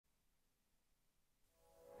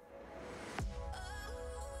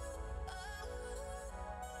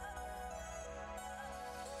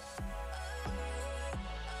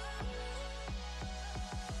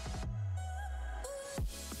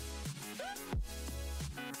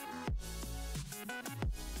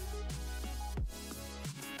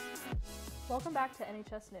Welcome back to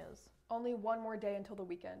NHS News. Only one more day until the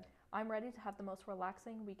weekend. I'm ready to have the most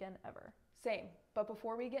relaxing weekend ever. Same, but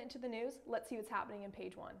before we get into the news, let's see what's happening in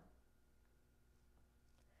page 1.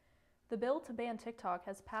 The bill to ban TikTok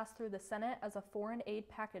has passed through the Senate as a foreign aid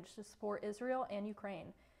package to support Israel and Ukraine.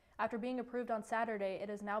 After being approved on Saturday, it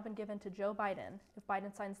has now been given to Joe Biden. If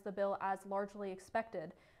Biden signs the bill as largely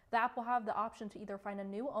expected, the app will have the option to either find a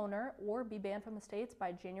new owner or be banned from the States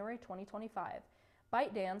by January 2025.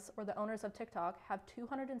 ByteDance, or the owners of TikTok, have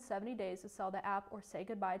 270 days to sell the app or say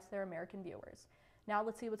goodbye to their American viewers. Now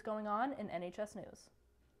let's see what's going on in NHS News.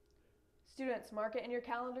 Students, mark it in your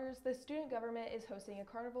calendars. The student government is hosting a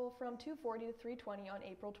carnival from 2:40 to 3:20 on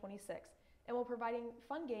April 26th and will be providing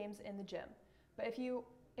fun games in the gym. But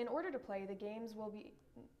in order to play, the games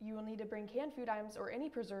you will need to bring canned food items or any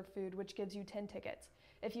preserved food, which gives you 10 tickets.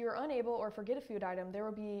 If you are unable or forget a food item, there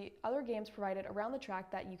will be other games provided around the track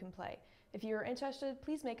that you can play. If you are interested,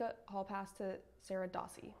 please make a hall pass to Sarah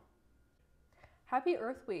Dossie. Happy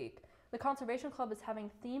Earth Week! The Conservation Club is having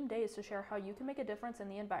themed days to share how you can make a difference in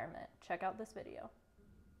the environment. Check out this video.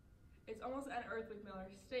 It's almost an Earth Week, Miller.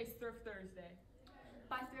 Today's Thrift Thursday.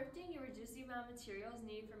 By thrifting, you reduce the amount of materials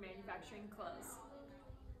needed for manufacturing clothes.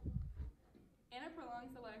 And it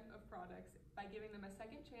prolongs the life of products by giving them a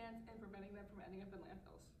second chance and preventing them from ending up in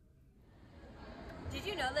landfills. Did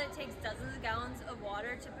you know that it takes dozens of gallons of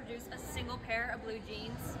water to produce a single pair of blue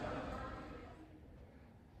jeans?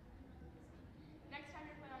 Next time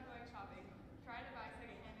you plan on going shopping, try to buy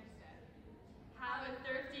secondhand instead. Have a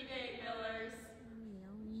thrifty day, Millers!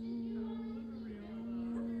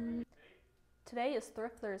 Today is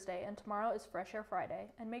Thrift Thursday and tomorrow is Fresh Air Friday,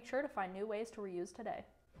 and make sure to find new ways to reuse today.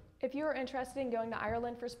 If you are interested in going to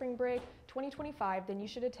Ireland for spring break 2025, then you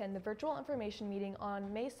should attend the virtual information meeting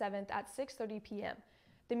on May 7th at 6:30 p.m.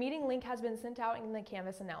 The meeting link has been sent out in the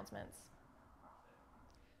Canvas announcements.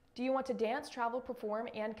 Do you want to dance, travel, perform,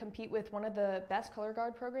 and compete with one of the best color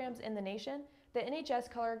guard programs in the nation? The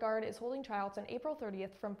NHS Color Guard is holding tryouts on April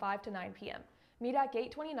 30th from 5 to 9 p.m. Meet at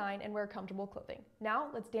Gate 29 and wear comfortable clothing. Now,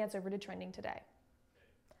 let's dance over to trending today.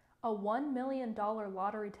 A $1 million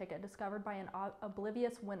lottery ticket discovered by an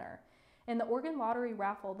oblivious winner. In the Oregon lottery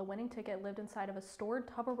raffle, the winning ticket lived inside of a stored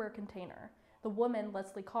Tupperware container. The woman,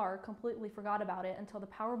 Leslie Carr, completely forgot about it until the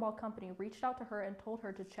Powerball company reached out to her and told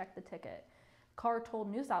her to check the ticket. Carr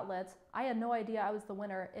told news outlets, "I had no idea I was the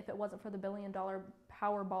winner if it wasn't for the $1 billion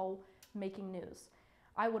Powerball making news.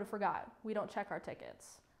 I would have forgot. We don't check our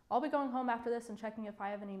tickets. I'll be going home after this and checking if I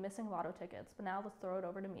have any missing lotto tickets, but now let's throw it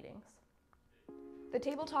over to meetings." The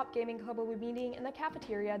Tabletop Gaming Club will be meeting in the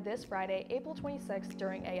cafeteria this Friday, April 26th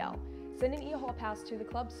during AL. Send an e-hall pass to the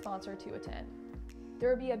club sponsor to attend. There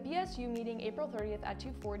will be a BSU meeting April 30th at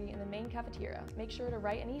 2:40 in the main cafeteria. Make sure to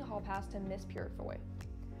write an e-hall pass to Miss Purefoy.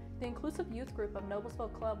 The inclusive youth group of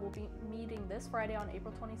Noblesville Club will be meeting this Friday on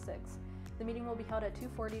April 26th. The meeting will be held at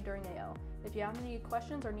 2:40 during AL. If you have any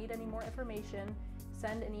questions or need any more information,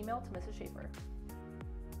 send an email to Mrs. Schaefer.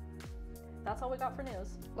 That's all we got for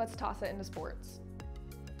news. Let's toss it into sports.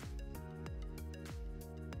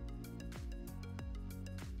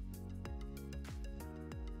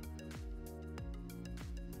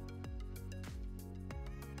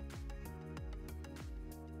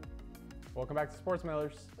 Welcome back to Sports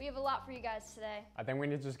Millers. We have a lot for you guys today. I think we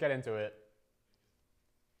need to just get into it.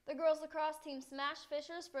 The girls lacrosse team smashed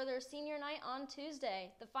Fishers for their senior night on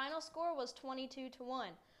Tuesday. The final score was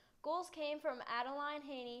 22-1. Goals came from Adeline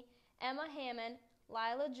Haney, Emma Hammond,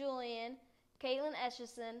 Lila Julian, Caitlin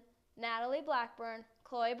Escheson, Natalie Blackburn,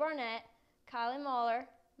 Chloe Barnett, Kylie Mahler,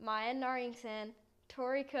 Maya Narrington,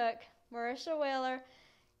 Tori Cook, Marisha Whaler,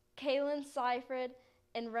 Kaylin Seifrid,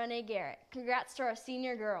 and Renee Garrett. Congrats to our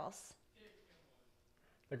senior girls.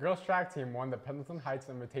 The girls track team won the Pendleton Heights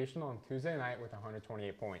Invitational on Tuesday night with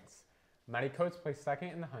 128 points. Maddie Coates placed second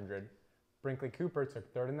in the 100, Brinkley Cooper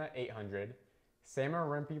took third in the 800, Samara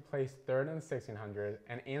Rimpey placed third in the 1600,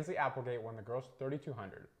 and Ansley Applegate won the girls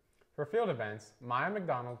 3200. For field events, Maya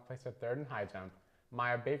McDonald placed a third in high jump,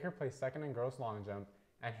 Maya Baker placed second in girls long jump,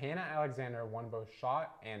 and Hannah Alexander won both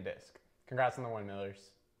shot and disc. Congrats on the win,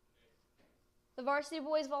 Millers. The varsity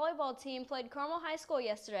boys volleyball team played Carmel High School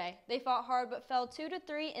yesterday. They fought hard but fell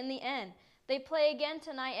 2-3 in the end. They play again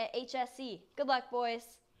tonight at HSE. Good luck,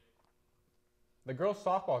 boys. The girls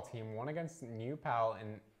softball team won against New Pal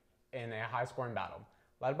in a high-scoring battle.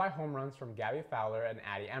 Led by home runs from Gabby Fowler and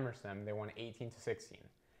Addie Emerson, they won 18-16.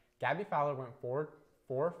 Gabby Fowler went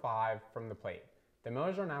 4-5 from the plate. The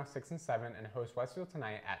Millers are now 6-7 and host Westfield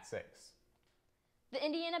tonight at 6. The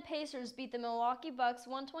Indiana Pacers beat the Milwaukee Bucks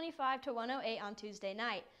 125-108 on Tuesday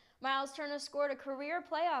night. Miles Turner scored a career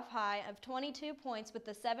playoff high of 22 points with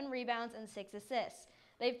the 7 rebounds and 6 assists.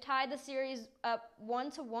 They've tied the series up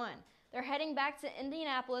 1-1. They're heading back to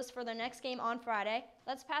Indianapolis for their next game on Friday.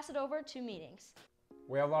 Let's pass it over to meetings.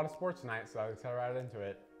 We have a lot of sports tonight, so let's get right into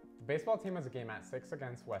it. The baseball team has a game at 6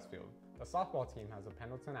 against Westfield. The softball team has a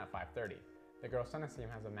Pendleton at 5:30. The girls tennis team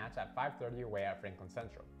has a match at 5:30 away at Franklin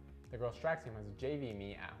Central. The girls track team has a JV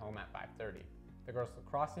meet at home at 5:30. The girls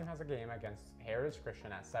lacrosse team has a game against Heritage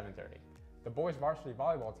Christian at 7:30. The boys varsity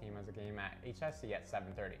volleyball team has a game at HSC at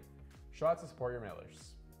 7:30. Show out to support your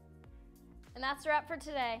Millers. And that's a wrap for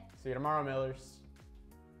today. See you tomorrow, Millers.